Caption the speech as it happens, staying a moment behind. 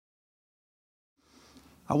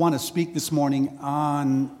I want to speak this morning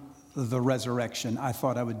on the resurrection. I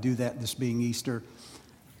thought I would do that, this being Easter.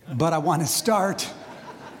 But I want to start.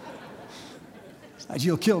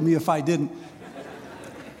 You'll kill me if I didn't.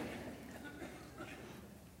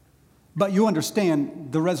 But you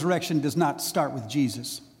understand, the resurrection does not start with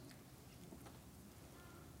Jesus.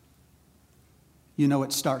 You know,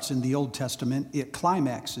 it starts in the Old Testament. It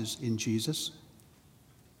climaxes in Jesus.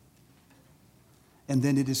 And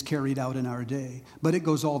then it is carried out in our day. But it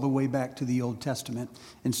goes all the way back to the Old Testament.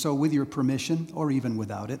 And so with your permission, or even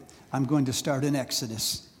without it, I'm going to start in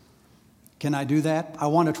Exodus. Can I do that? I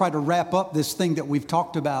want to try to wrap up this thing that we've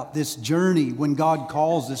talked about, this journey when God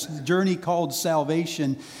calls us, this journey called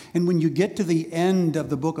salvation. And when you get to the end of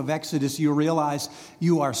the book of Exodus, you realize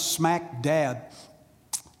you are smack dab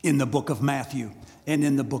in the book of Matthew and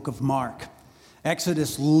in the book of Mark.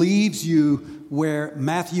 Exodus leaves you where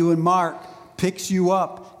Matthew and Mark picks you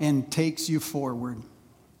up and takes you forward.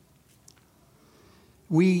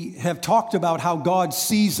 We have talked about how God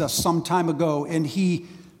sees us some time ago, and He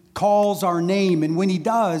calls our name. And when He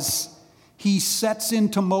does, He sets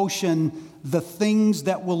into motion the things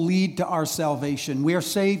that will lead to our salvation. We are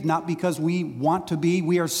saved not because we want to be.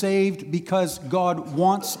 We are saved because God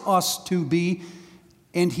wants us to be,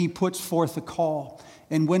 and He puts forth a call.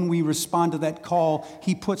 And when we respond to that call,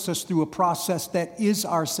 He puts us through a process that is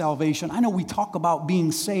our salvation. I know we talk about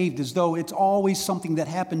being saved as though it's always something that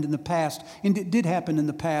happened in the past, and it did happen in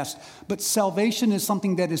the past. But salvation is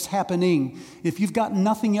something that is happening. If you've gotten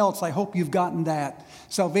nothing else, I hope you've gotten that.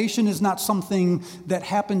 Salvation is not something that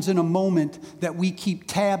happens in a moment that we keep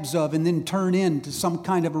tabs of and then turn into some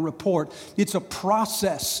kind of a report. It's a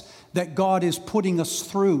process that God is putting us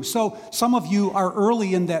through. So some of you are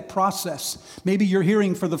early in that process. Maybe you're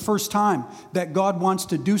hearing for the first time that God wants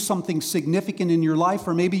to do something significant in your life,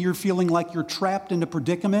 or maybe you're feeling like you're trapped in a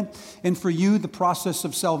predicament, and for you, the process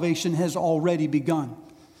of salvation has already begun.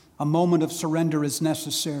 A moment of surrender is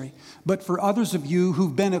necessary. But for others of you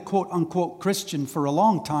who've been a quote-unquote Christian for a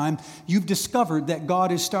long time, you've discovered that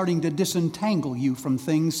God is starting to disentangle you from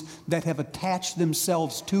things that have attached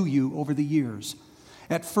themselves to you over the years.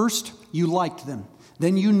 At first, you liked them.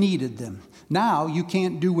 Then you needed them. Now you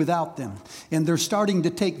can't do without them. And they're starting to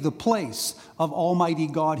take the place of Almighty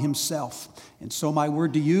God Himself. And so my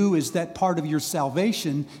word to you is that part of your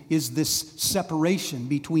salvation is this separation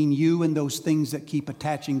between you and those things that keep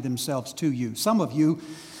attaching themselves to you. Some of you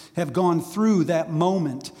have gone through that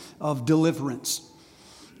moment of deliverance.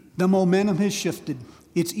 The momentum has shifted.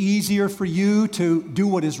 It's easier for you to do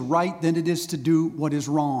what is right than it is to do what is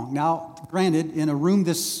wrong. Now, granted, in a room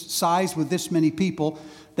this size with this many people,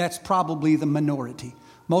 that's probably the minority.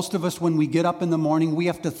 Most of us, when we get up in the morning, we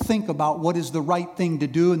have to think about what is the right thing to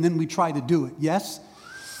do, and then we try to do it, yes?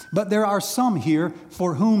 But there are some here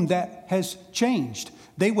for whom that has changed.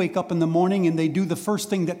 They wake up in the morning and they do the first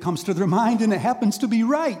thing that comes to their mind, and it happens to be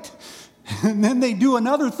right. And then they do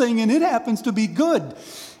another thing, and it happens to be good.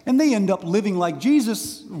 And they end up living like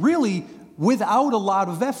Jesus, really without a lot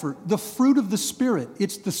of effort. The fruit of the Spirit,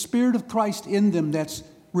 it's the Spirit of Christ in them that's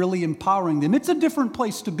really empowering them. It's a different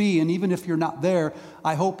place to be, and even if you're not there,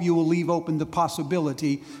 I hope you will leave open the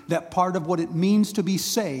possibility that part of what it means to be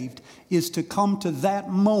saved is to come to that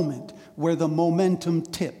moment where the momentum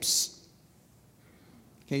tips.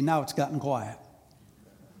 Okay, now it's gotten quiet.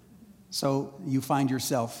 So you find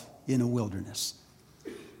yourself in a wilderness,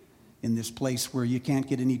 in this place where you can't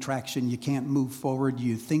get any traction, you can't move forward,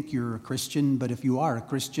 you think you're a Christian, but if you are a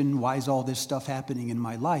Christian, why is all this stuff happening in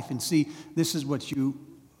my life? And see, this is what you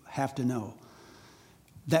have to know.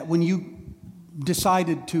 That when you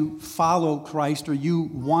decided to follow Christ, or you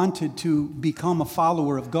wanted to become a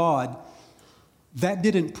follower of God, that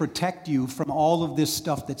didn't protect you from all of this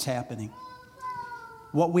stuff that's happening.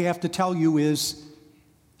 What we have to tell you is,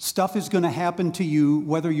 stuff is going to happen to you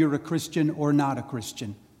whether you're a Christian or not a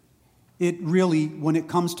Christian. It really, when it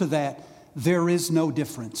comes to that, there is no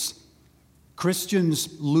difference.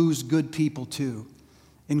 Christians lose good people too.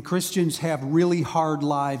 And Christians have really hard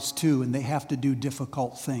lives too, and they have to do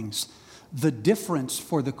difficult things. The difference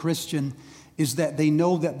for the Christian is that they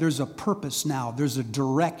know that there's a purpose now. There's a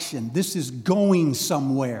direction. This is going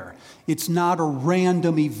somewhere. It's not a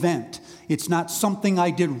random event. It's not something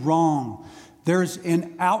I did wrong. There's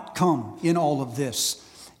an outcome in all of this.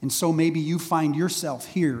 And so maybe you find yourself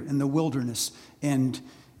here in the wilderness and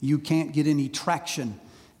you can't get any traction.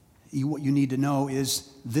 What you need to know is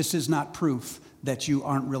this is not proof that you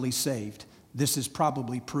aren't really saved. This is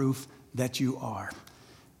probably proof that you are.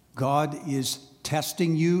 God is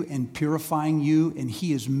testing you and purifying you, and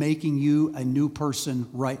He is making you a new person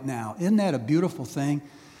right now. Isn't that a beautiful thing?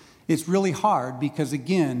 It's really hard because,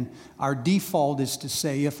 again, our default is to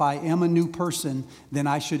say, if I am a new person, then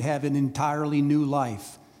I should have an entirely new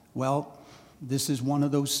life. Well, this is one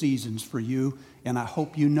of those seasons for you, and I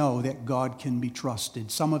hope you know that God can be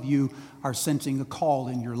trusted. Some of you are sensing a call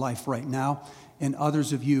in your life right now, and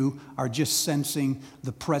others of you are just sensing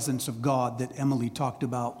the presence of God that Emily talked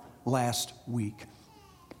about last week.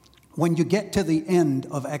 When you get to the end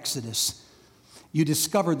of Exodus, you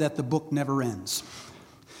discover that the book never ends.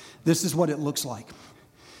 This is what it looks like.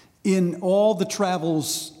 In all the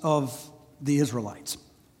travels of the Israelites,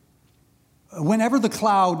 whenever the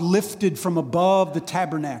cloud lifted from above the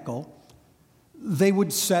tabernacle, they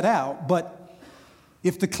would set out. But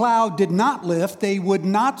if the cloud did not lift, they would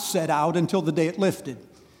not set out until the day it lifted.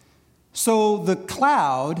 So the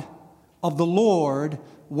cloud of the Lord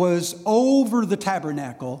was over the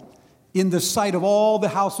tabernacle in the sight of all the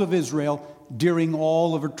house of Israel during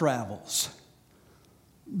all of her travels.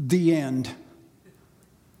 The end.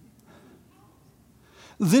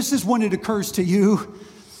 This is when it occurs to you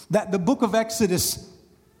that the book of Exodus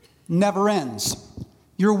never ends.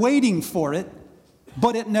 You're waiting for it,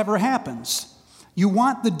 but it never happens. You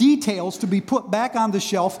want the details to be put back on the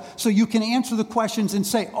shelf so you can answer the questions and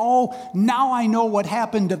say, oh, now I know what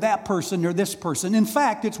happened to that person or this person. In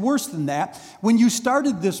fact, it's worse than that. When you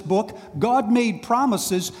started this book, God made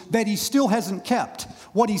promises that he still hasn't kept.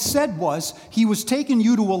 What he said was he was taking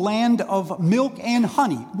you to a land of milk and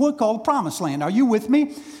honey. We'll call it Promised Land. Are you with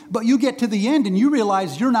me? But you get to the end and you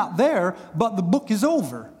realize you're not there, but the book is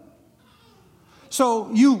over.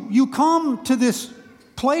 So you come to this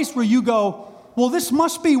place where you go, well, this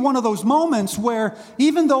must be one of those moments where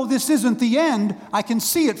even though this isn't the end, I can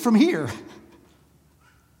see it from here.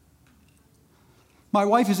 My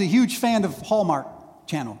wife is a huge fan of Hallmark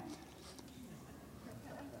Channel.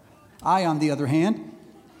 I, on the other hand,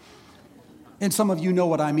 and some of you know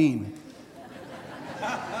what I mean.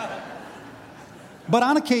 But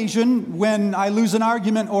on occasion, when I lose an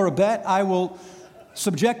argument or a bet, I will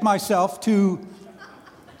subject myself to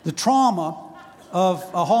the trauma of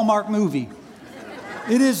a Hallmark movie.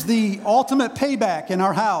 It is the ultimate payback in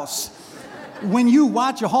our house. When you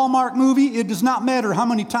watch a Hallmark movie, it does not matter how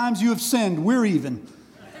many times you have sinned. We're even.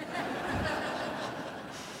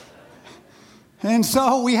 And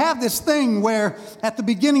so we have this thing where at the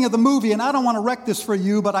beginning of the movie, and I don't want to wreck this for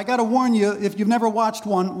you, but I got to warn you, if you've never watched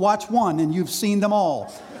one, watch one, and you've seen them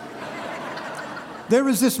all. There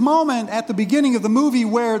is this moment at the beginning of the movie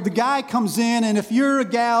where the guy comes in, and if you're a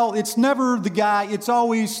gal, it's never the guy, it's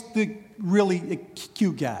always the really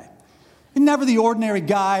cute guy. And never the ordinary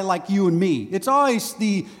guy like you and me. It's always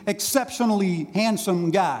the exceptionally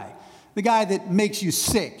handsome guy. The guy that makes you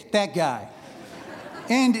sick, that guy.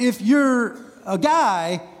 And if you're a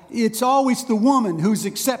guy, it's always the woman who's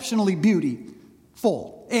exceptionally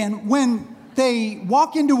beautiful. And when they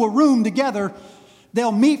walk into a room together,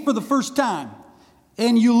 they'll meet for the first time.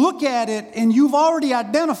 And you look at it and you've already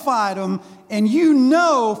identified them, and you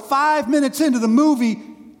know 5 minutes into the movie,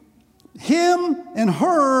 him and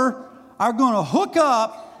her are going to hook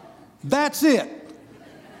up. That's it.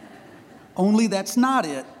 Only that's not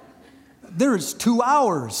it. There's 2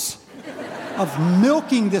 hours of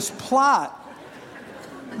milking this plot.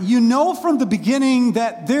 You know from the beginning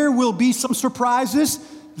that there will be some surprises,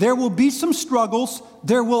 there will be some struggles,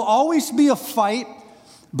 there will always be a fight,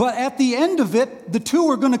 but at the end of it, the two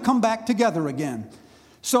are going to come back together again.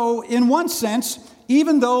 So in one sense,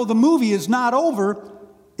 even though the movie is not over,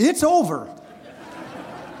 it's over.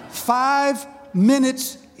 5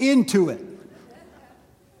 minutes into it.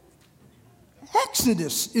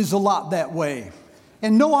 Exodus is a lot that way.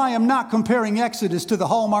 And no, I am not comparing Exodus to the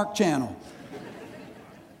Hallmark Channel.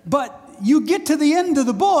 But you get to the end of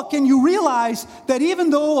the book and you realize that even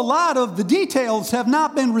though a lot of the details have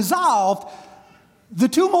not been resolved, the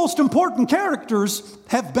 2 most important characters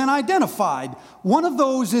have been identified. One of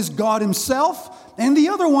those is God himself, and the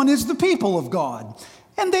other one is the people of God.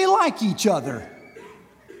 And they like each other.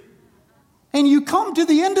 And you come to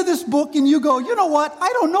the end of this book and you go, you know what? I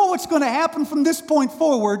don't know what's going to happen from this point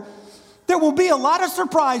forward. There will be a lot of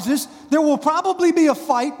surprises. There will probably be a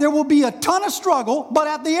fight. There will be a ton of struggle. But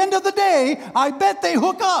at the end of the day, I bet they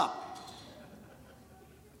hook up.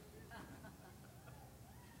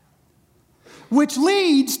 Which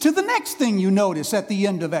leads to the next thing you notice at the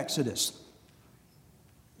end of Exodus.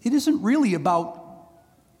 It isn't really about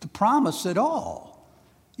the promise at all.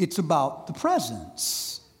 It's about the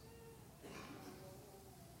presence.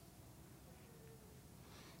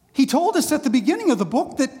 He told us at the beginning of the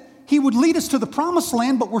book that he would lead us to the promised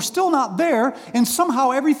land, but we're still not there, and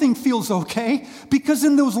somehow everything feels okay, because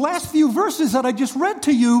in those last few verses that I just read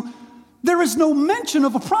to you, There is no mention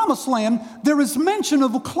of a promised land. There is mention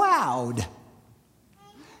of a cloud.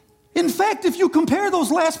 In fact, if you compare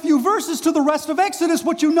those last few verses to the rest of Exodus,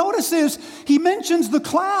 what you notice is he mentions the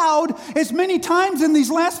cloud as many times in these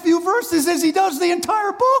last few verses as he does the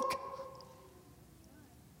entire book.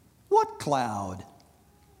 What cloud?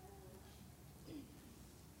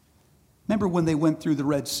 Remember when they went through the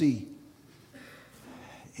Red Sea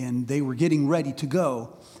and they were getting ready to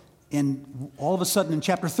go, and all of a sudden in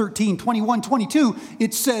chapter 13, 21, 22,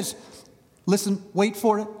 it says, listen, wait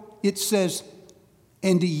for it. It says,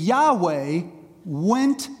 and Yahweh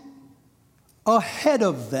went ahead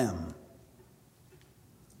of them.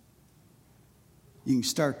 You can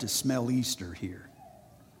start to smell Easter here.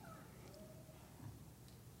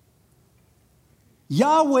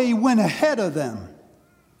 Yahweh went ahead of them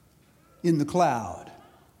in the cloud.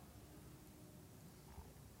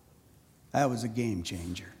 That was a game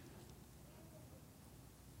changer.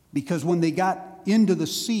 Because when they got into the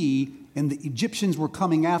sea and the Egyptians were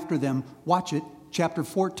coming after them, watch it, chapter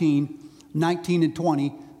 14, 19 and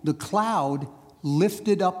 20, the cloud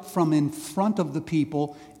lifted up from in front of the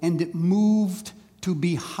people and it moved to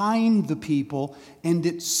behind the people and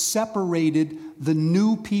it separated the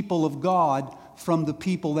new people of God from the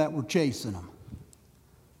people that were chasing them.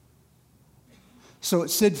 So it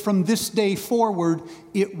said from this day forward,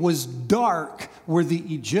 it was dark where the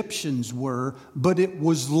Egyptians were, but it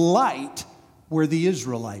was light where the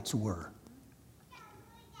Israelites were.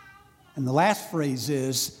 And the last phrase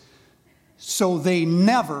is, so they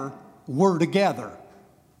never were together.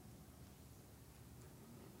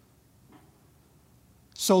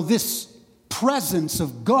 So this presence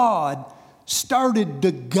of God started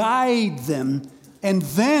to guide them, and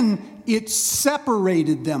then it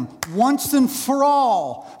separated them once and for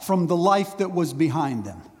all from the life that was behind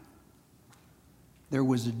them. There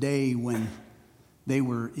was a day when they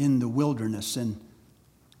were in the wilderness and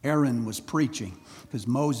Aaron was preaching because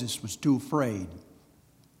Moses was too afraid.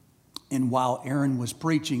 And while Aaron was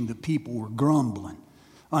preaching, the people were grumbling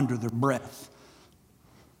under their breath.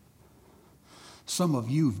 Some of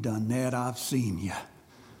you have done that. I've seen you.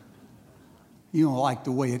 You don't like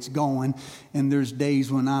the way it's going. And there's days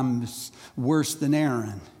when I'm worse than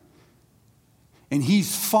Aaron. And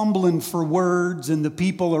he's fumbling for words and the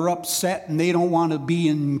people are upset and they don't want to be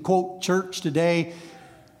in, quote, church today.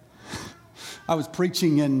 I was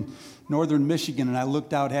preaching in northern Michigan and I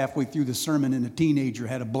looked out halfway through the sermon and a teenager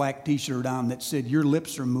had a black t-shirt on that said, your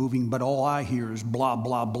lips are moving, but all I hear is blah,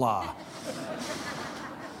 blah, blah.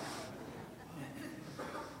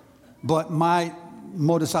 But my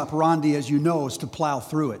modus operandi, as you know, is to plow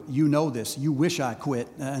through it. You know this. You wish I quit.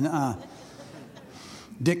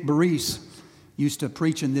 Dick Barise used to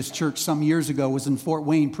preach in this church some years ago, was in Fort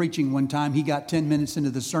Wayne preaching one time. He got 10 minutes into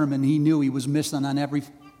the sermon. He knew he was missing on every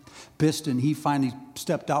piston. He finally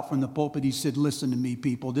stepped out from the pulpit. He said, listen to me,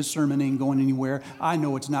 people. This sermon ain't going anywhere. I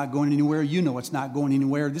know it's not going anywhere. You know it's not going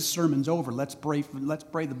anywhere. This sermon's over. Let's pray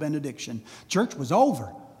the benediction. Church was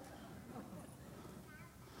over.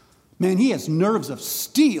 Man, he has nerves of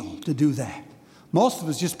steel to do that. Most of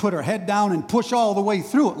us just put our head down and push all the way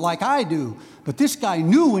through it like I do. But this guy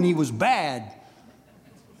knew when he was bad.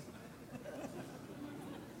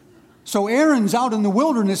 So Aaron's out in the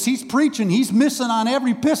wilderness. He's preaching. He's missing on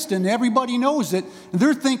every piston. Everybody knows it. And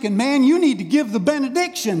they're thinking, man, you need to give the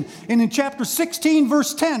benediction. And in chapter 16,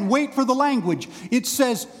 verse 10, wait for the language. It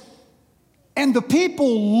says, and the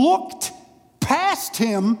people looked past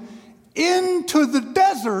him into the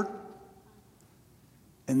desert,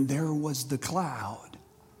 and there was the cloud.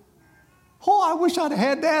 Oh, I wish I'd have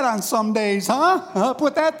had that on some days, huh? I'll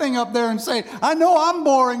put that thing up there and say, I know I'm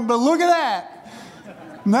boring, but look at that.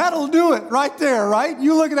 And that'll do it right there, right?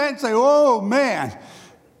 You look at that and say, oh, man,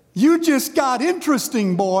 you just got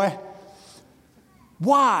interesting, boy.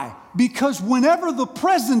 Why? Because whenever the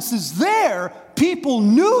presence is there, people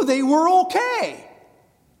knew they were okay.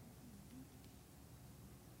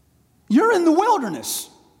 You're in the wilderness.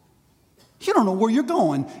 You don't know where you're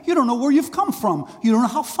going. You don't know where you've come from. You don't know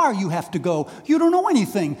how far you have to go. You don't know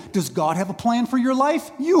anything. Does God have a plan for your life?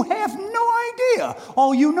 You have no idea.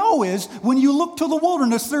 All you know is when you look to the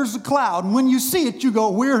wilderness, there's a cloud. And when you see it, you go,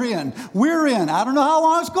 we're in. We're in. I don't know how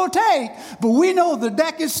long it's going to take, but we know the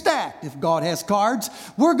deck is stacked. If God has cards,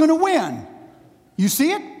 we're going to win. You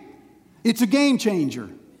see it? It's a game changer.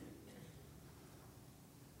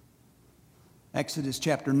 Exodus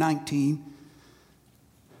chapter 19.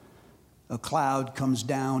 A cloud comes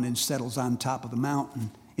down and settles on top of the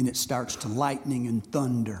mountain, and it starts to lightning and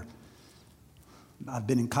thunder. I've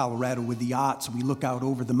been in Colorado with the yachts. We look out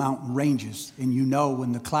over the mountain ranges, and you know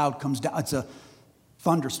when the cloud comes down, it's a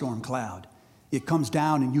thunderstorm cloud. It comes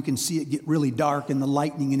down and you can see it get really dark and the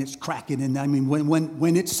lightning and it's cracking. And I mean,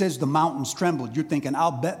 when it says the mountains trembled, you're thinking,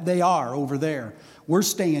 I'll bet they are over there. We're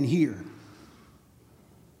staying here.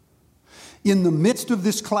 In the midst of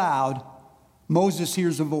this cloud, Moses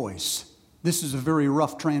hears a voice. This is a very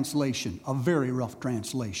rough translation, a very rough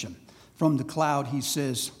translation. From the cloud, he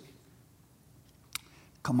says,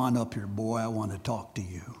 come on up here, boy, I want to talk to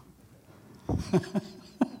you.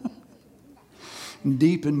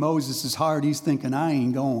 Deep in Moses' heart, he's thinking, I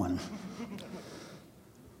ain't going.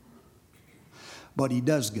 But he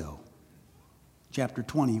does go. Chapter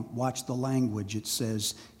 20, watch the language. It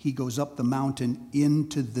says, he goes up the mountain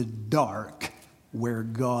into the dark where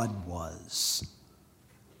God was.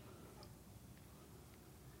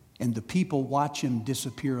 And the people watch him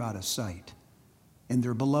disappear out of sight. And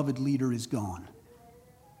their beloved leader is gone.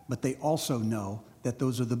 But they also know that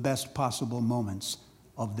those are the best possible moments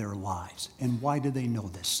of their lives. And why do they know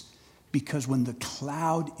this? Because when the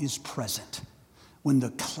cloud is present, when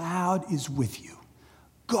the cloud is with you,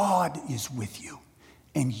 God is with you,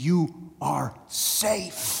 and you are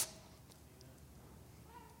safe.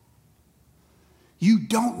 You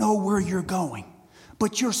don't know where you're going,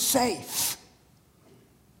 but you're safe.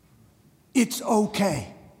 It's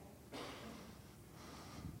okay.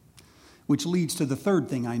 Which leads to the third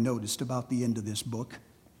thing I noticed about the end of this book.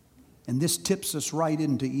 And this tips us right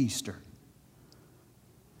into Easter.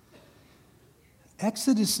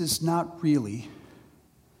 Exodus is not really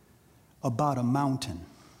about a mountain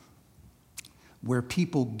where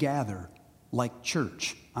people gather like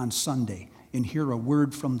church on Sunday and hear a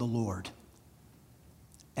word from the Lord.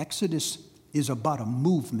 Exodus is about a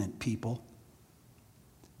movement, people.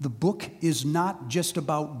 The book is not just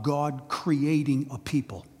about God creating a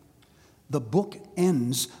people. The book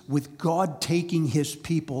ends with God taking his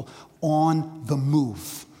people on the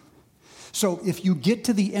move. So if you get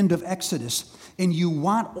to the end of Exodus and you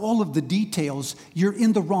want all of the details, you're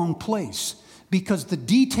in the wrong place because the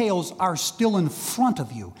details are still in front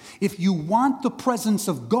of you. If you want the presence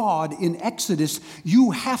of God in Exodus,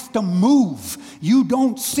 you have to move. You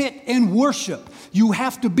don't sit and worship. You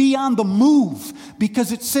have to be on the move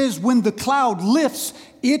because it says when the cloud lifts,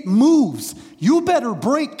 it moves. You better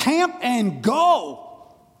break camp and go.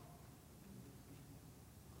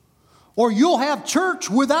 Or you'll have church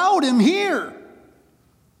without him here.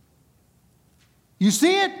 You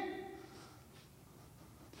see it?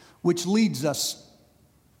 Which leads us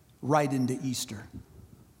right into Easter.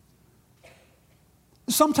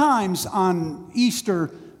 Sometimes on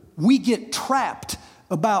Easter, we get trapped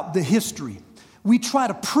about the history. We try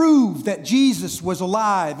to prove that Jesus was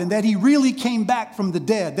alive and that he really came back from the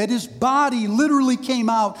dead, that his body literally came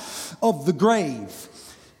out of the grave.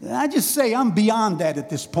 And I just say I'm beyond that at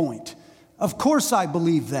this point. Of course I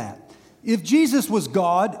believe that. If Jesus was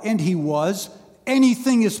God, and he was,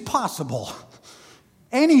 anything is possible.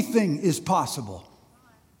 Anything is possible.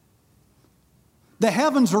 The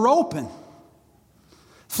heavens are open.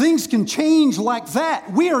 Things can change like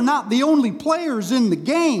that. We are not the only players in the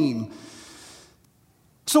game.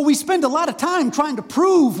 So we spend a lot of time trying to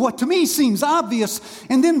prove what to me seems obvious.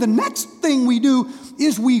 And then the next thing we do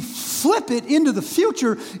is we flip it into the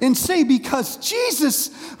future and say, because Jesus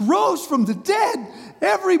rose from the dead,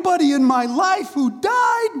 everybody in my life who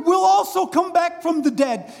died will also come back from the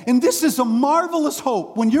dead. And this is a marvelous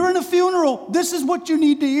hope. When you're in a funeral, this is what you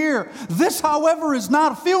need to hear. This, however, is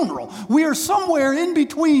not a funeral. We are somewhere in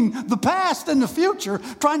between the past and the future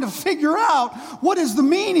trying to figure out what is the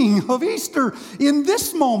meaning of Easter in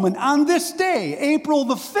this moment, on this day, April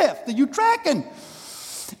the 5th. Are you tracking?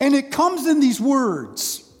 And it comes in these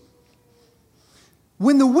words.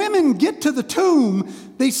 When the women get to the tomb,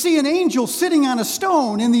 they see an angel sitting on a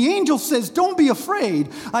stone, and the angel says, "Don't be afraid.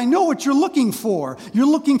 I know what you're looking for. You're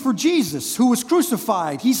looking for Jesus, who was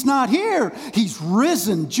crucified. He's not here. He's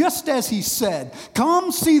risen, just as he said.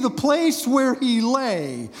 Come see the place where he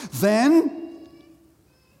lay. Then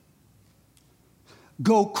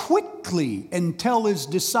go quickly and tell his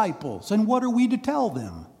disciples." And what are we to tell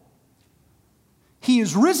them? He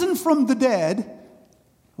is risen from the dead.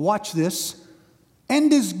 Watch this.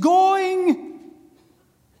 And is going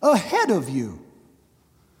ahead of you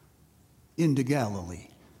into Galilee.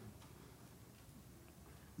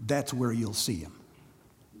 That's where you'll see him.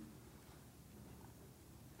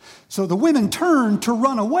 So the women turn to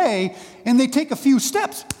run away, and they take a few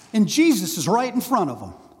steps, and Jesus is right in front of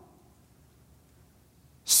them.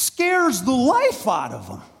 Scares the life out of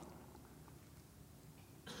them.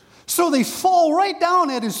 So they fall right down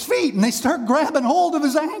at his feet, and they start grabbing hold of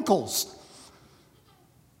his ankles.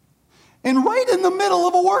 And right in the middle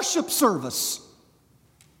of a worship service,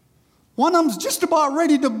 One of them's just about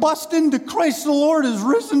ready to bust into Christ the Lord is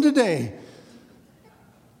risen today.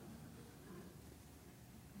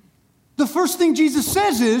 The first thing Jesus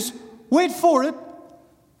says is, wait for it,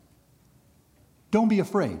 don't be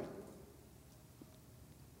afraid.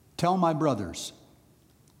 Tell my brothers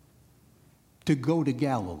to go to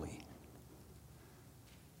Galilee.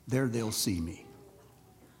 There they'll see me.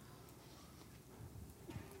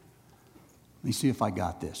 Let me see if I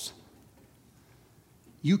got this.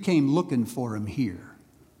 You came looking for him here,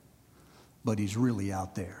 but he's really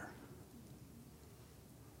out there.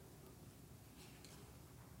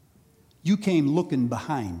 You came looking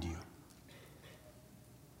behind you.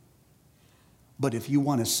 But if you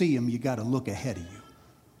want to see him, you got to look ahead of you.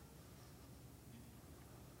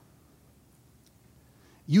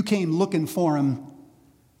 You came looking for him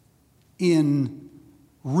in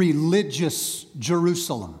religious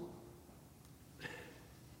Jerusalem.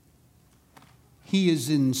 He is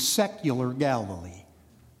in secular Galilee.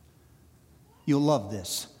 You'll love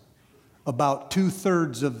this. About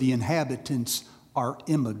 2/3 of the inhabitants are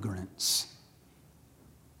immigrants.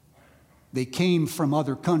 They came from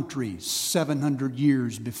other countries 700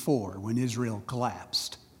 years before when Israel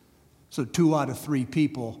collapsed. So 2 out of 3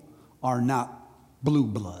 people are not blue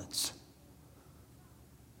bloods.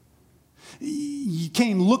 You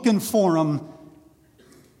came looking for him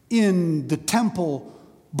in the temple,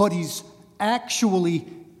 but he's actually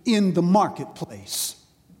in the marketplace.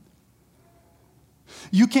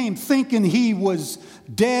 You came thinking he was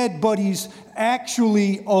dead, but he's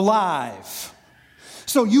actually alive.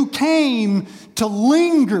 So you came to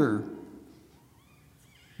linger.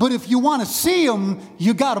 But if you want to see him,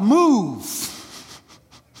 you got to move.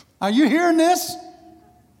 Are you hearing this?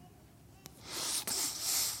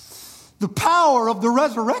 The power of the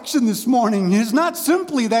resurrection this morning is not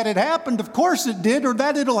simply that it happened, of course it did, or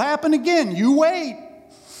that it'll happen again. You wait.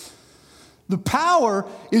 The power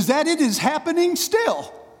is that it is happening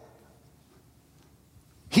still.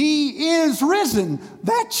 He is risen.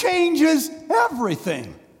 That changes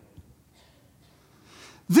everything.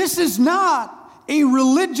 This is not a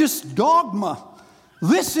religious dogma.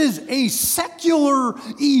 This is a secular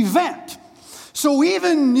event. So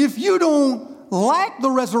even if you don't like the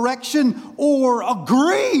resurrection or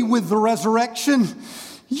agree with the resurrection,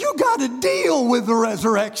 you got to deal with the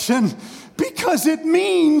resurrection because it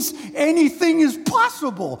means anything is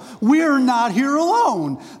possible. We're not here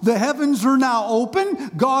alone. The heavens are now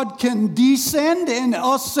open. God can descend and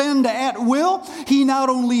ascend at will. He not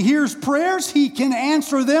only hears prayers, he can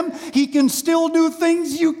answer them. He can still do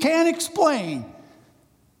things you can't explain.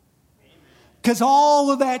 Because all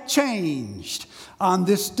of that changed on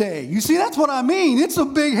this day. You see, that's what I mean. It's a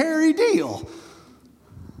big, hairy deal.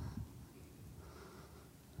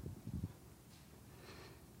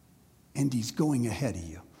 And he's going ahead of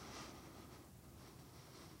you.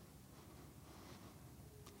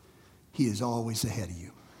 He is always ahead of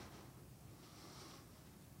you.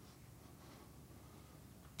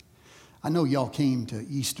 I know y'all came to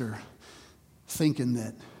Easter thinking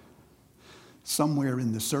that somewhere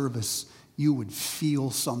in the service you would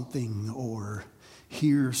feel something or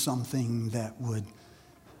hear something that would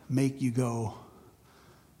make you go,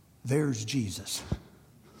 there's Jesus.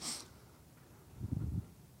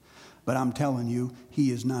 But I'm telling you, he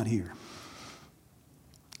is not here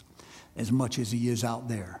as much as he is out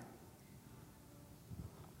there.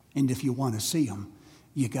 And if you want to see him,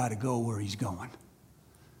 you got to go where he's going.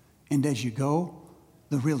 And as you go,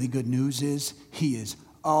 the really good news is he is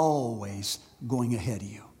always going ahead of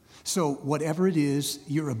you. So whatever it is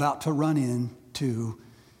you're about to run into,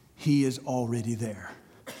 he is already there.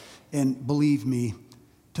 And believe me,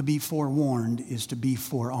 to be forewarned is to be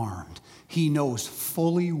forearmed. He knows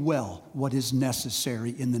fully well what is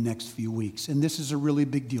necessary in the next few weeks. And this is a really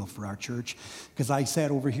big deal for our church, because I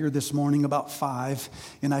sat over here this morning about 5,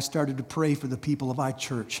 and I started to pray for the people of our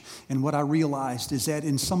church. And what I realized is that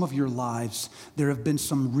in some of your lives, there have been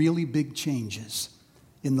some really big changes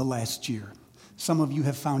in the last year. Some of you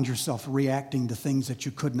have found yourself reacting to things that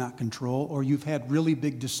you could not control, or you've had really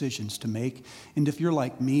big decisions to make. And if you're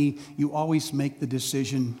like me, you always make the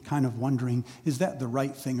decision kind of wondering, is that the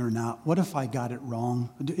right thing or not? What if I got it wrong?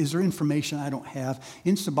 Is there information I don't have?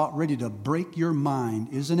 It's about ready to break your mind,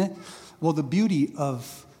 isn't it? Well, the beauty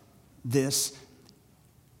of this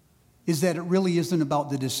is that it really isn't about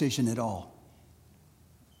the decision at all.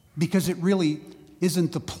 Because it really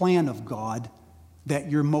isn't the plan of God that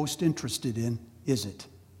you're most interested in, is it?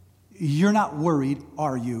 You're not worried,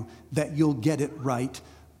 are you, that you'll get it right?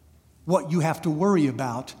 What you have to worry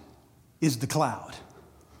about is the cloud.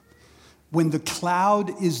 When the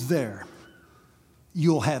cloud is there,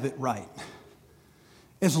 you'll have it right.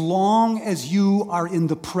 as long as you are in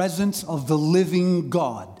the presence of the living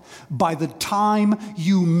God, by the time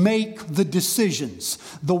you make the decisions,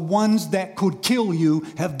 the ones that could kill you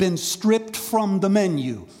have been stripped from the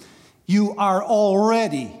menu. You are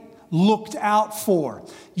already looked out for.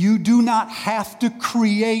 You do not have to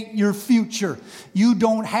create your future. You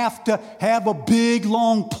don't have to have a big,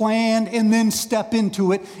 long plan and then step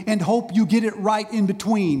into it and hope you get it right in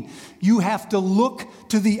between. You have to look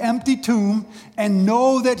to the empty tomb and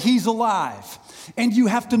know that He's alive. And you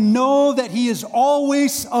have to know that He is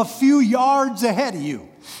always a few yards ahead of you.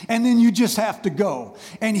 And then you just have to go.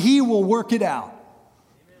 And He will work it out.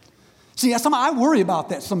 See, I worry about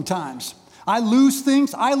that sometimes. I lose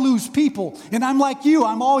things, I lose people, and I'm like you,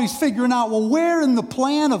 I'm always figuring out, well, where in the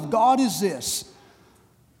plan of God is this?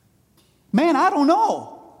 Man, I don't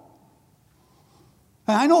know.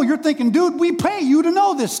 And I know you're thinking, dude, we pay you to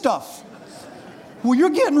know this stuff. Well, you're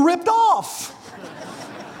getting ripped off.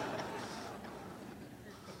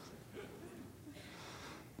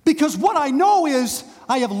 Because what I know is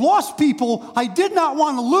I have lost people I did not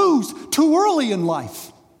want to lose too early in life.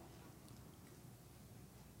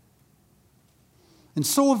 And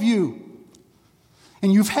so have you.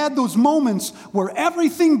 And you've had those moments where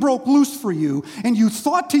everything broke loose for you, and you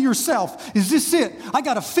thought to yourself, is this it? I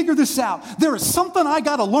got to figure this out. There is something I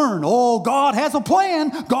got to learn. Oh, God has a plan.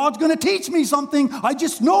 God's going to teach me something. I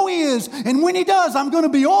just know He is. And when He does, I'm going to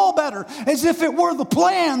be all better, as if it were the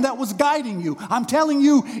plan that was guiding you. I'm telling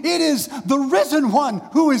you, it is the risen one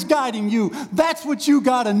who is guiding you. That's what you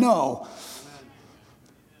got to know.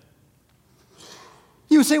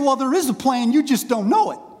 You say, well, there is a plan, you just don't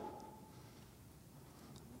know it.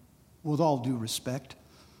 With all due respect,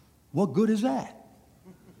 what good is that?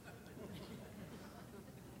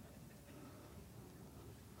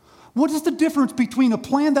 What is the difference between a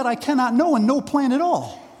plan that I cannot know and no plan at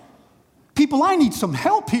all? People, I need some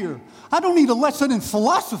help here. I don't need a lesson in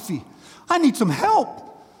philosophy. I need some help.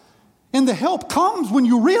 And the help comes when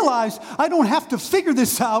you realize I don't have to figure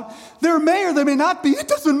this out. There may or there may not be. It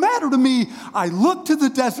doesn't matter to me. I look to the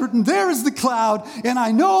desert and there is the cloud, and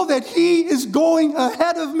I know that He is going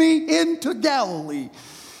ahead of me into Galilee.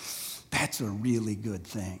 That's a really good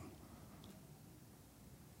thing.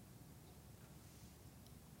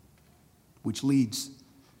 Which leads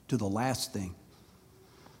to the last thing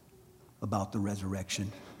about the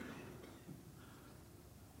resurrection.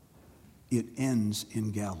 It ends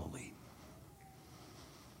in Galilee.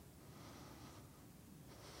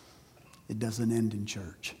 It doesn't end in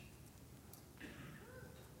church.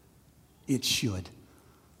 It should.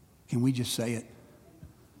 Can we just say it?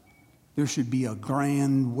 There should be a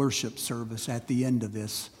grand worship service at the end of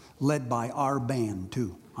this, led by our band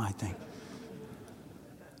too, I think.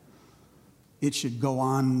 It should go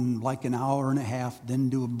on like an hour and a half, then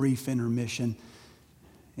do a brief intermission,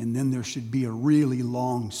 and then there should be a really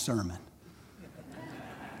long sermon.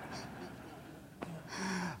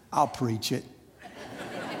 I'll preach it.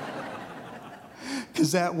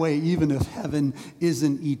 Because that way, even if heaven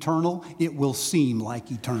isn't eternal, it will seem like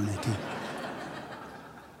eternity.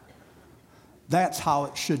 That's how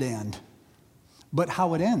it should end. But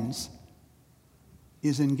how it ends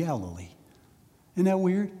is in Galilee. Isn't that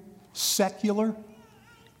weird? Secular,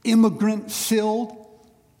 immigrant-filled,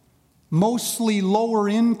 mostly lower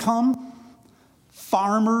income,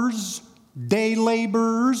 farmers, day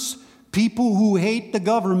laborers, people who hate the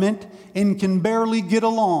government and can barely get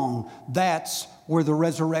along. That's where the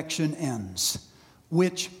resurrection ends,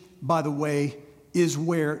 which, by the way, is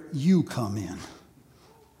where you come in.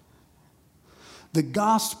 The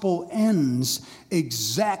gospel ends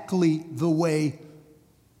exactly the way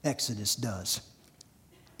Exodus does.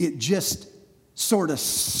 It just sort of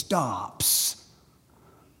stops.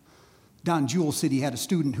 Don Jewell said he had a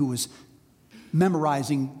student who was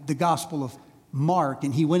memorizing the Gospel of Mark,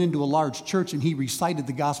 and he went into a large church and he recited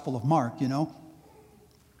the Gospel of Mark, you know.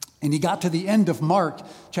 And he got to the end of Mark,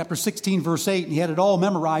 chapter 16, verse 8, and he had it all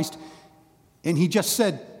memorized. And he just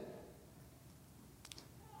said,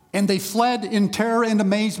 and they fled in terror and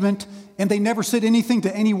amazement, and they never said anything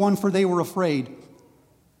to anyone, for they were afraid.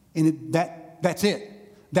 And that's it.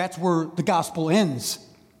 That's where the gospel ends.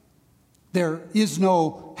 There is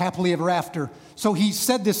no happily ever after. So he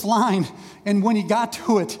said this line, and when he got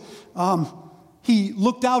to it, he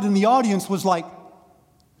looked out and the audience was like,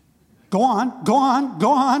 go on, go on,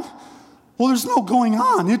 go on. Well, there's no going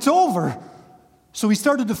on. It's over. So he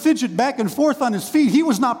started to fidget back and forth on his feet. He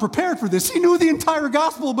was not prepared for this. He knew the entire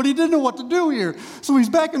gospel, but he didn't know what to do here. So he's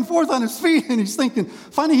back and forth on his feet, and he's thinking.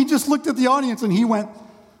 Finally, he just looked at the audience, and he went,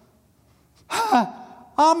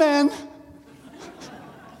 Amen.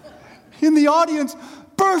 In the audience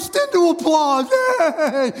burst into applause.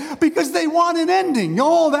 Yay! Because they want an ending.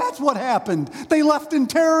 Oh, that's what happened. They left in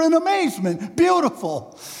terror and amazement.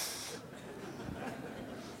 Beautiful.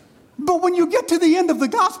 But when you get to the end of the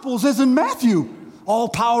Gospels, as in Matthew, all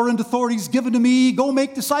power and authority is given to me. Go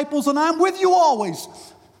make disciples, and I'm with you always.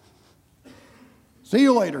 See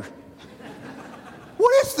you later.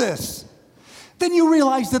 What is this? Then you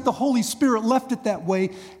realize that the Holy Spirit left it that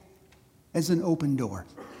way as an open door.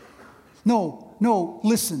 No,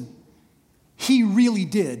 listen. He really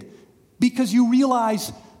did. Because you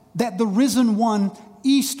realize that the risen one,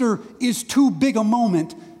 Easter, is too big a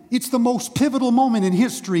moment. It's the most pivotal moment in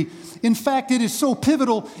history. In fact, it is so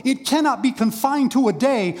pivotal, it cannot be confined to a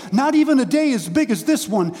day, not even a day as big as this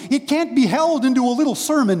one. It can't be held into a little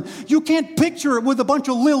sermon. You can't picture it with a bunch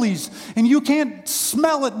of lilies, and you can't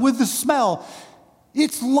smell it with the smell.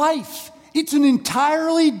 It's life. It's an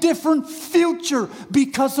entirely different future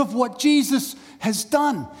because of what Jesus has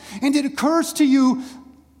done. And it occurs to you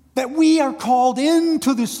that we are called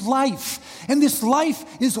into this life, and this life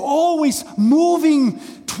is always moving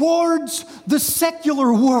towards the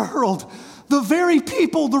secular world, the very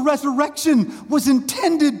people the resurrection was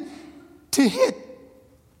intended to hit.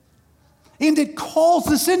 And it calls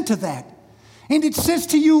us into that. And it says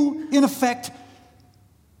to you, in effect,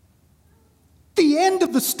 the end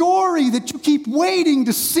of the story that you keep waiting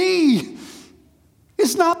to see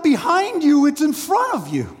is not behind you, it's in front of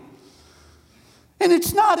you. And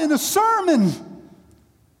it's not in a sermon.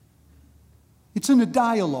 It's in a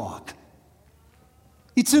dialogue.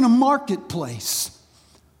 It's in a marketplace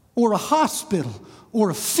or a hospital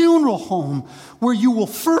or a funeral home where you will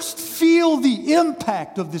first feel the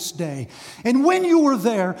impact of this day. And when you are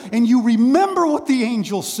there and you remember what the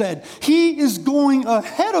angel said, he is going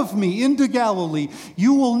ahead of me into Galilee,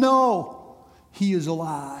 you will know he is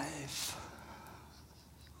alive.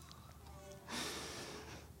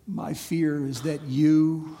 My fear is that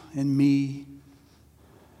you and me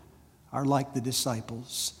are like the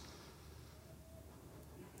disciples.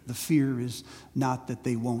 The fear is not that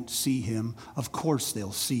they won't see him. Of course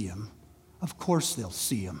they'll see him. Of course they'll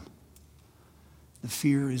see him. The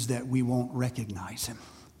fear is that we won't recognize him.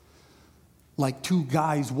 Like two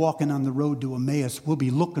guys walking on the road to Emmaus, we'll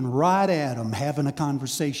be looking right at him, having a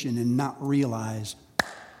conversation, and not realize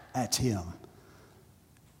that's him.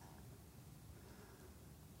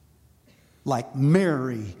 Like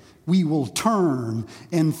Mary, we will turn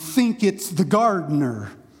and think it's the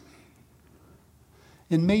gardener.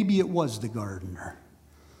 And maybe it was the gardener.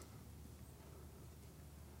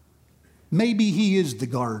 Maybe he is the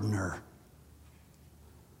gardener.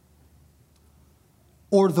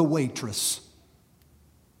 Or the waitress.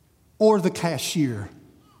 Or the cashier.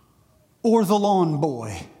 Or the lawn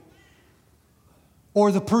boy.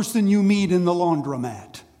 Or the person you meet in the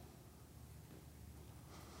laundromat.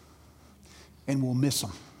 And we'll miss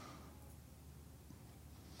him.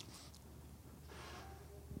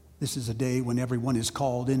 This is a day when everyone is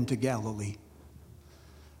called into Galilee.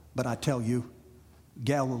 But I tell you,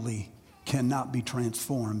 Galilee cannot be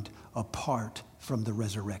transformed apart from the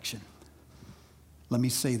resurrection. Let me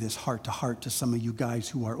say this heart to heart to some of you guys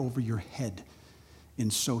who are over your head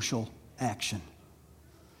in social action.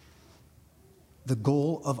 The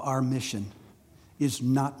goal of our mission is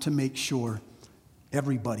not to make sure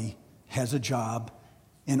everybody has a job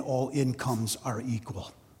and all incomes are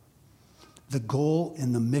equal. The goal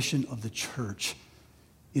and the mission of the church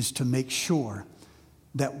is to make sure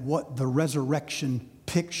that what the resurrection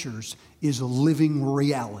pictures is a living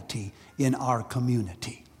reality in our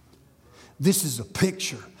community. This is a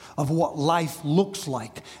picture of what life looks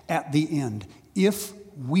like at the end. If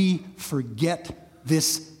we forget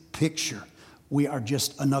this picture, we are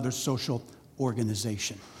just another social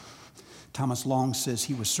organization. Thomas Long says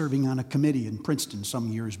he was serving on a committee in Princeton some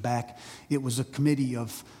years back. It was a committee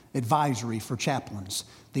of advisory for chaplains.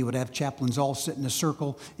 They would have chaplains all sit in a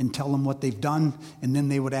circle and tell them what they've done, and then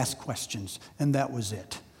they would ask questions, and that was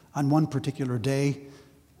it. On one particular day,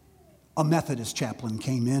 a Methodist chaplain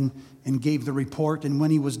came in and gave the report, and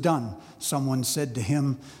when he was done, someone said to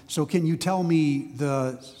him, "So can you tell me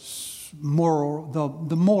the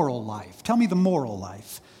moral life? Tell me the moral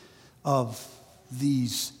life of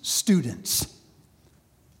these students."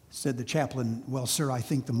 Said the chaplain, "Well, sir, I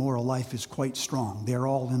think the moral life is quite strong. They're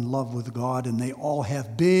all in love with God, and they all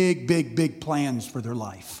have big plans for their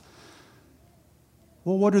life."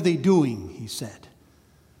 "Well, what are they doing?" he said.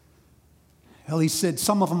 Well, he said,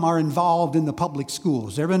 "Some of them are involved in the public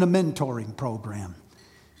schools. They're in a mentoring program."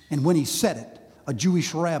 And when he said it, a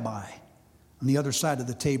Jewish rabbi on the other side of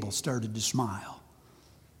the table started to smile.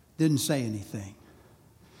 Didn't say anything.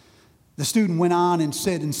 The student went on and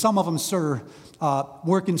said, and some of them, sir,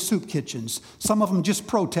 work in soup kitchens. Some of them just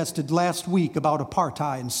protested last week about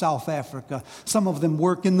apartheid in South Africa. Some of them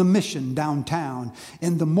work in the mission downtown.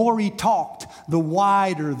 And the more he talked, the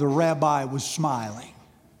wider the rabbi was smiling.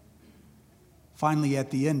 Finally,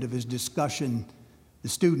 at the end of his discussion, the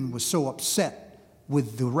student was so upset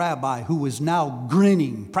with the rabbi, who was now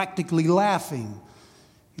grinning, practically laughing.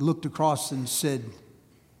 He looked across and said,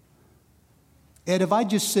 "Ed, have I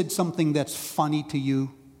just said something that's funny to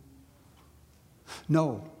you?"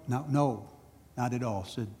 No, not at all,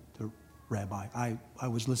 said the rabbi. I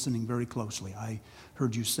was listening very closely. I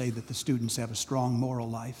heard you say that the students have a strong moral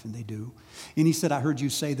life, and they do. And he said, I heard you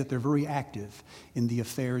say that they're very active in the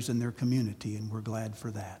affairs in their community, and we're glad for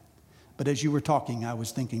that. But as you were talking, I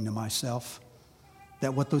was thinking to myself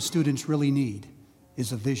that what those students really need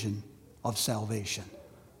is a vision of salvation.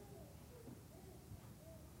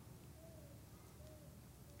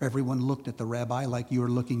 Everyone looked at the rabbi like you were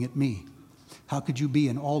looking at me. How could you be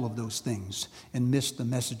in all of those things and miss the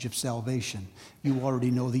message of salvation? You already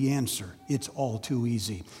know the answer. It's all too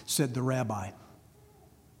easy, said the rabbi.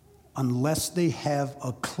 Unless they have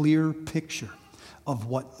a clear picture of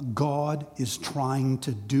what God is trying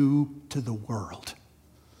to do to the world,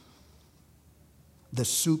 the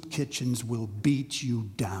soup kitchens will beat you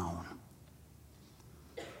down.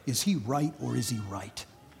 Is he right or is he right?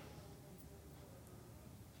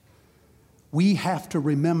 We have to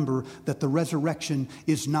remember that the resurrection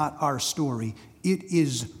is not our story. It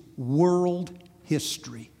is world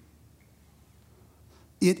history.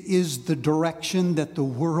 It is the direction that the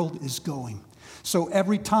world is going. So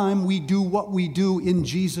every time we do what we do in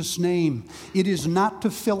Jesus' name, it is not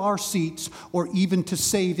to fill our seats or even to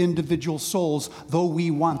save individual souls, though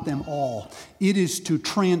we want them all. It is to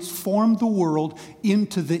transform the world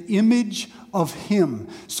into the image of Him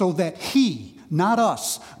so that He, not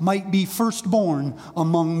us, might be firstborn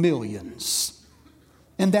among millions.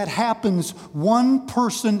 And that happens one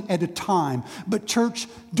person at a time. But church,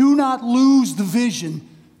 do not lose the vision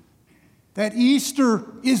that Easter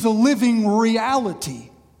is a living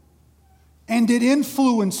reality. And it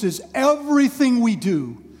influences everything we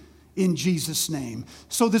do in Jesus' name.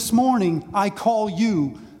 So this morning, I call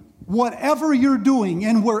you, whatever you're doing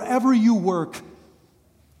and wherever you work,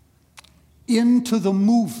 into the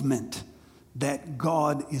movement that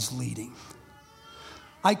God is leading.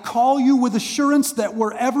 I call you with assurance that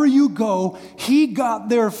wherever you go, He got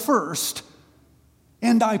there first.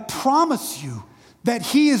 And I promise you that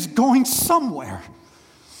He is going somewhere.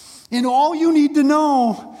 And all you need to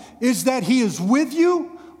know is that He is with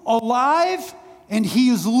you, alive, and He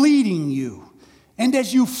is leading you. And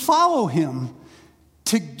as you follow Him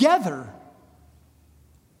together,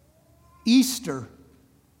 Easter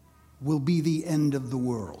will be the end of the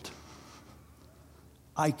world.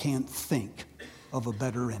 I can't think of a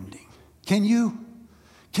better ending. Can you?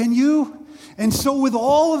 Can you? And so with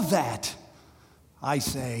all of that, I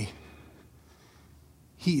say,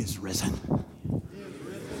 He is risen.